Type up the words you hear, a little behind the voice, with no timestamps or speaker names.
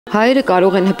Հայերը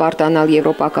կարող են հպարտանալ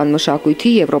եվրոպական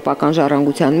մշակույթի, եվրոպական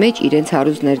ժառանգության մեջ իրենց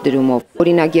հարուստ ներդրումով։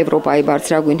 Օրինակ Եվրոպայի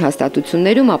բարձրագույն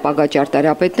հաստատություններում ապագա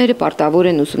ճարտարապետները պարտավոր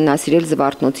են ուսումնասիրել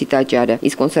Զվարթնոցի տաճարը,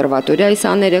 իսկ կոնսերվատորիայի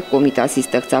սաները կոմիտասի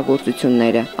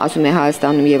ստեղծագործությունները, ասում է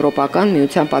Հայաստանում Եվրոպական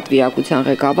միության պատվիրակության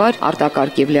ղեկավար,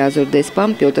 արտակարգ եւ լիազոր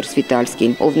դեսպան Պյոտր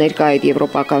Սվիտալսկին, ով ներկա է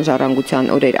Եվրոպական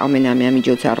ժառանգության օրեր ամենամյա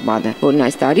միջոցառմանը, որն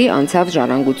այս տարի անցավ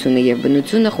ժառանգությունը եւ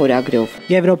բնությունը խորագրով։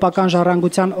 Եվրոպական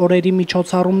ժառանգության օրերի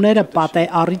միջոցառումները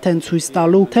պատեհ առիթ են ցույց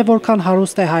տալու, թե որքան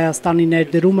հարուստ է Հայաստանի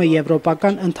ներդրումը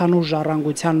եվրոպական ընդհանուր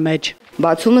ժառանգության մեջ։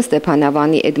 Բացումը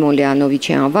Ստեփանավանի Էդմոն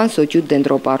Լեոնովիչի անվան սոճու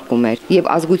դենդրոպարկում էր եւ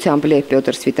ազգությամբ լեհ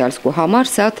Պյոտր Սվիտալսկու համար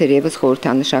սա թերևս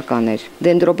խորհրդանշական էր։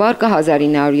 Դենդրոպարկը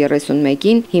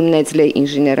 1931-ին հիմնեց լեհ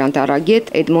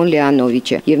ինժեներ-անտառագետ Էդմոն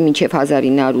Լեոնովիչը եւ մինչեւ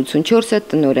 1984-ը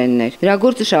տնօրենն էր։ Դրա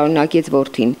գործը շարունակեց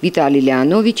որդին Վիտալի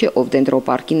Լեոնովիչը, ով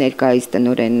դենդրոպարկի ներկայիս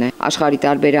տնօրենն է։ Աշխարհի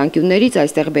տարբեր անկյուններից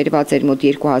այստեղ բերված էր մոտ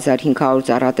 2500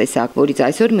 ծառատեսակ, որից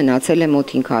այսօր մնացել է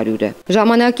մոտ 500-ը։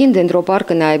 Ժամանակին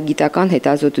դենդրոպարկը նաեւ գիտական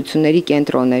հետազոտությունների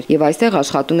կենտրոն էր եւ այստեղ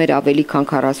աշխատում էր ավելի քան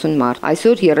 40 մարդ։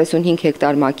 Այսօր 35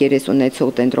 հեկտար մակերես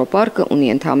ունեցող դենդրոպարկը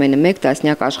ունի ընդամենը 1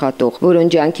 տասնյակ աշխատող,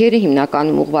 որոնց ջանքերը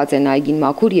հիմնականում ուղղված են այգին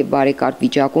մաքուր եւ բարեկարգ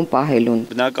վիճակում պահելուն։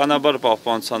 Բնականաբար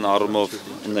պահպանության առումով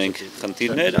ունենք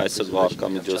խնդիրներ, այսօր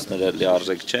վարկամիջոցները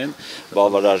լիարժեք չեն,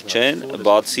 բավարար չեն,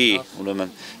 բացի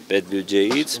ուրեմն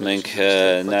պետբյուջեից մենք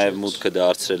նաև մուտքը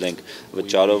դարձրել ենք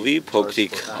վճարովի,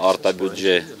 փոքրիկ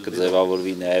արտաբյուջե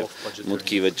կձևավորվի նաև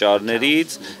մուտքի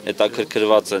վճարներից,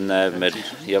 հետաքրքրված են նաև մեր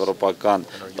եվրոպական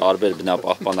տարբեր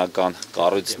բնապահպանական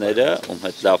կառույցները, ում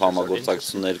հետ լավ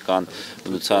համագործակցություններ կան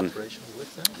բնության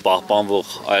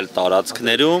պահպանվող այլ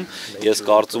տարածքներում, ես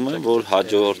կարծում եմ, որ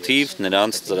հաջորդիվ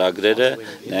նրանց ծրագրերը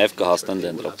նաև կհասնեն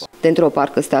դենդրոպարկ։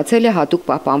 Դենդրոպարկը ստացել է հատուկ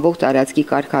պահպանվող տարածքի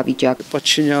կարգավիճակ։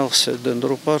 Подчинялся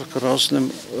дендропарк разным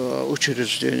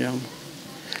учреждениям,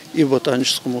 и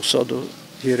ботаническому саду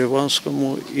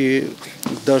Ереванскому, и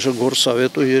даже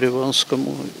горсовету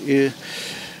Ереванскому, и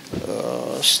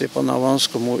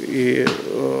Степанаванскому, и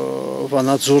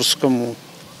Ванадзорскому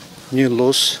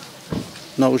НИЛОС,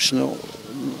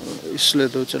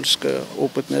 научно-исследовательская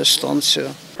опытная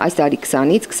станция. Այս տարի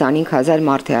 20-ից 25,000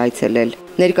 մարդ է այցելել։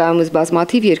 Ներկայումս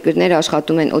բազմաթիվ երկրներ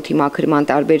աշխատում են օդի մաքրման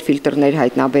տարբեր ֆիլտրներ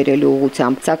հայտնաբերելու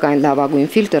ուղղությամբ, սակայն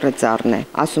լավագույն ֆիլտրը ծառն է,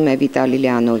 ասում է Վիտալի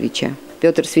Լեոնովիչը։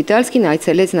 Պյոտր Սվիտալսկին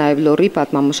այցելեց նաև Լոռի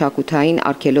պատմամշակութային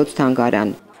արգելոց թանգարան։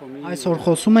 Այսօր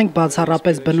խոսում ենք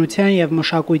բացառապես բնության եւ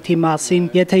մշակույթի մասին։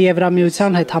 Եթե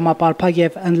Եվրամիության հետ համապարփակ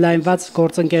եւ ընդլայնված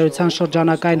գործընկերության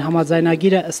շրջանակային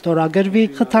համաձայնագիրը ստորագրվի,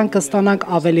 խթան կստանանք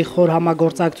ավելի խոր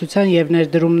համագործակցության եւ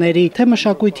ներդրումների, թե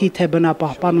մշակույթի, թե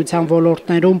բնապահպանության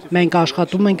ոլորտներում։ Մենք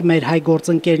աշխատում ենք մեր հայ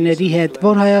գործընկերների հետ,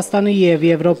 որ Հայաստանի եւ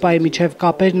Եվրոպայի միջև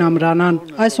կապերն ամրանան։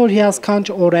 Այսօր հիասքանչ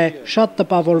օր է, շատ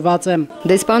տպավորված եմ։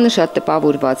 Դեսպանը շատ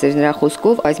տպավորված էր, նրա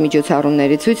խոսքով այս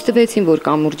միջոցառումները ցույց տվեցին, որ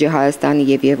կամուրջը Հայաստանի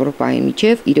եւ Եվրոպայի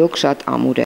միջև իրոք շատ ամուր է։